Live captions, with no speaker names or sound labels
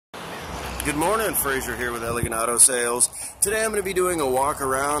Good morning, Fraser here with Elegant Auto Sales. Today I'm going to be doing a walk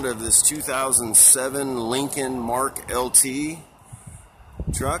around of this 2007 Lincoln Mark LT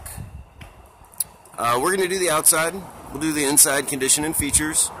truck. We're going to do the outside, we'll do the inside condition and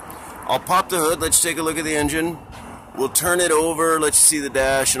features. I'll pop the hood, let you take a look at the engine. We'll turn it over, let you see the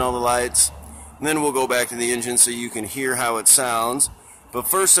dash and all the lights. And then we'll go back to the engine so you can hear how it sounds. But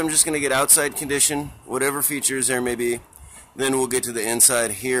first I'm just going to get outside condition, whatever features there may be. Then we'll get to the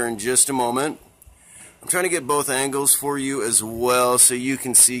inside here in just a moment. I'm trying to get both angles for you as well so you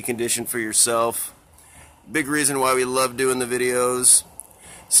can see condition for yourself. Big reason why we love doing the videos.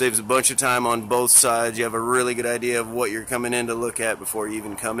 Saves a bunch of time on both sides. You have a really good idea of what you're coming in to look at before you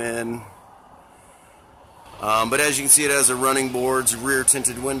even come in. But as you can see, it has a running boards, rear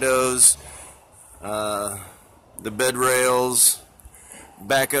tinted windows, the bed rails,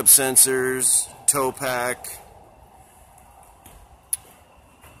 backup sensors, tow pack,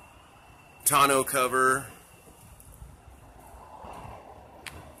 tonneau cover.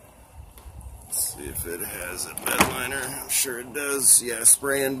 Let's see if it has a bed liner. I'm sure it does. Yeah,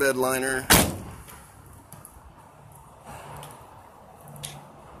 spray and bed liner.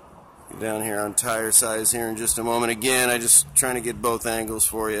 Get down here on tire size here in just a moment. Again, I just trying to get both angles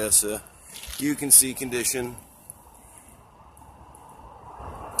for you so you can see condition.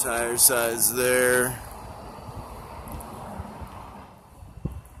 Tire size there.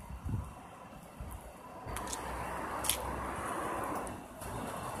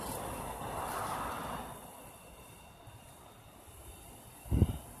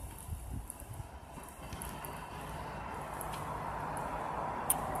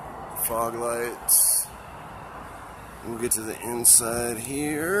 Fog lights. We'll get to the inside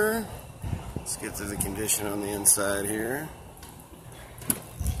here. Let's get to the condition on the inside here.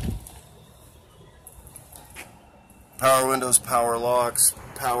 Power windows, power locks,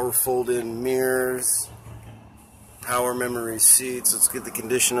 power fold-in mirrors, power memory seats. Let's get the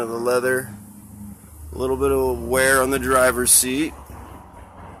condition of the leather. A little bit of wear on the driver's seat.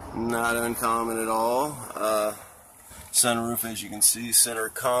 Not uncommon at all. Sunroof, as you can see, center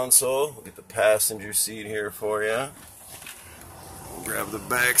console. We'll get the passenger seat here for you. We'll grab the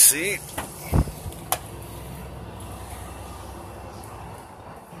back seat.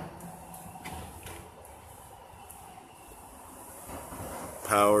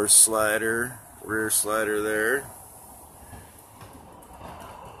 Power slider, rear slider there.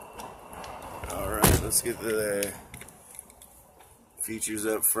 Alright, let's get the features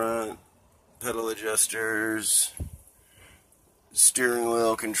up front. Pedal adjusters, steering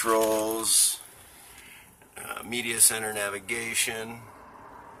wheel controls, media center navigation.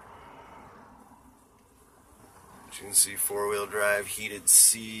 As you can see, four-wheel drive, heated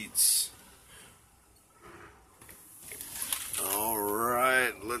seats.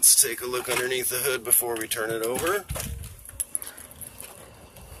 Alright, let's take a look underneath the hood before we turn it over.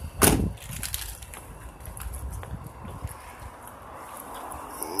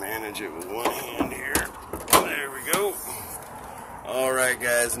 Manage it with one hand here. There we go. Alright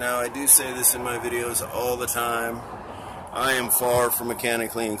guys, now I do say this in my videos all the time. I am far from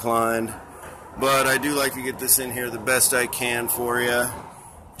mechanically inclined, but I do like to get this in here the best I can for you.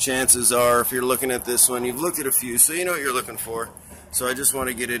 Chances are, if you're looking at this one, you've looked at a few, so you know what you're looking for. So I just want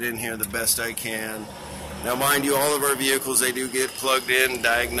to get it in here the best I can. Now mind you, all of our vehicles, they do get plugged in,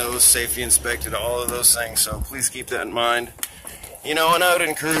 diagnosed, safety inspected, all of those things, so please keep that in mind. You know, and I would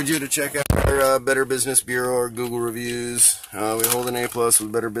encourage you to check out our Better Business Bureau or Google reviews. We hold an A+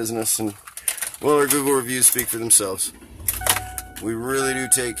 with Better Business, and well, our Google reviews speak for themselves. We really do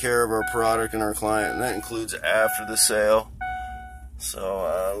take care of our product and our client, and that includes after the sale.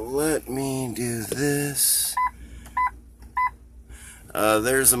 So let me do this.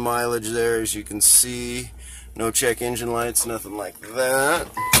 There's the mileage there, as you can see. No check engine lights, nothing like that.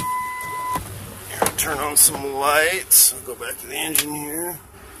 Turn on some lights. I'll go back to the engine here.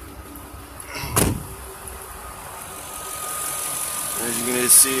 As you can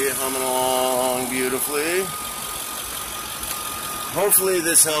see it humming along beautifully. Hopefully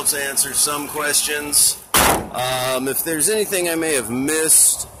this helps answer some questions. If there's anything I may have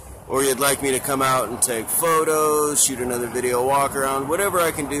missed, or you'd like me to come out and take photos, shoot another video walk around, whatever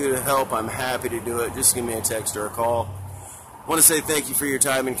I can do to help, I'm happy to do it. Just give me a text or a call. I want to say thank you for your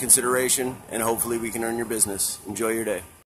time and consideration, and hopefully we can earn your business. Enjoy your day.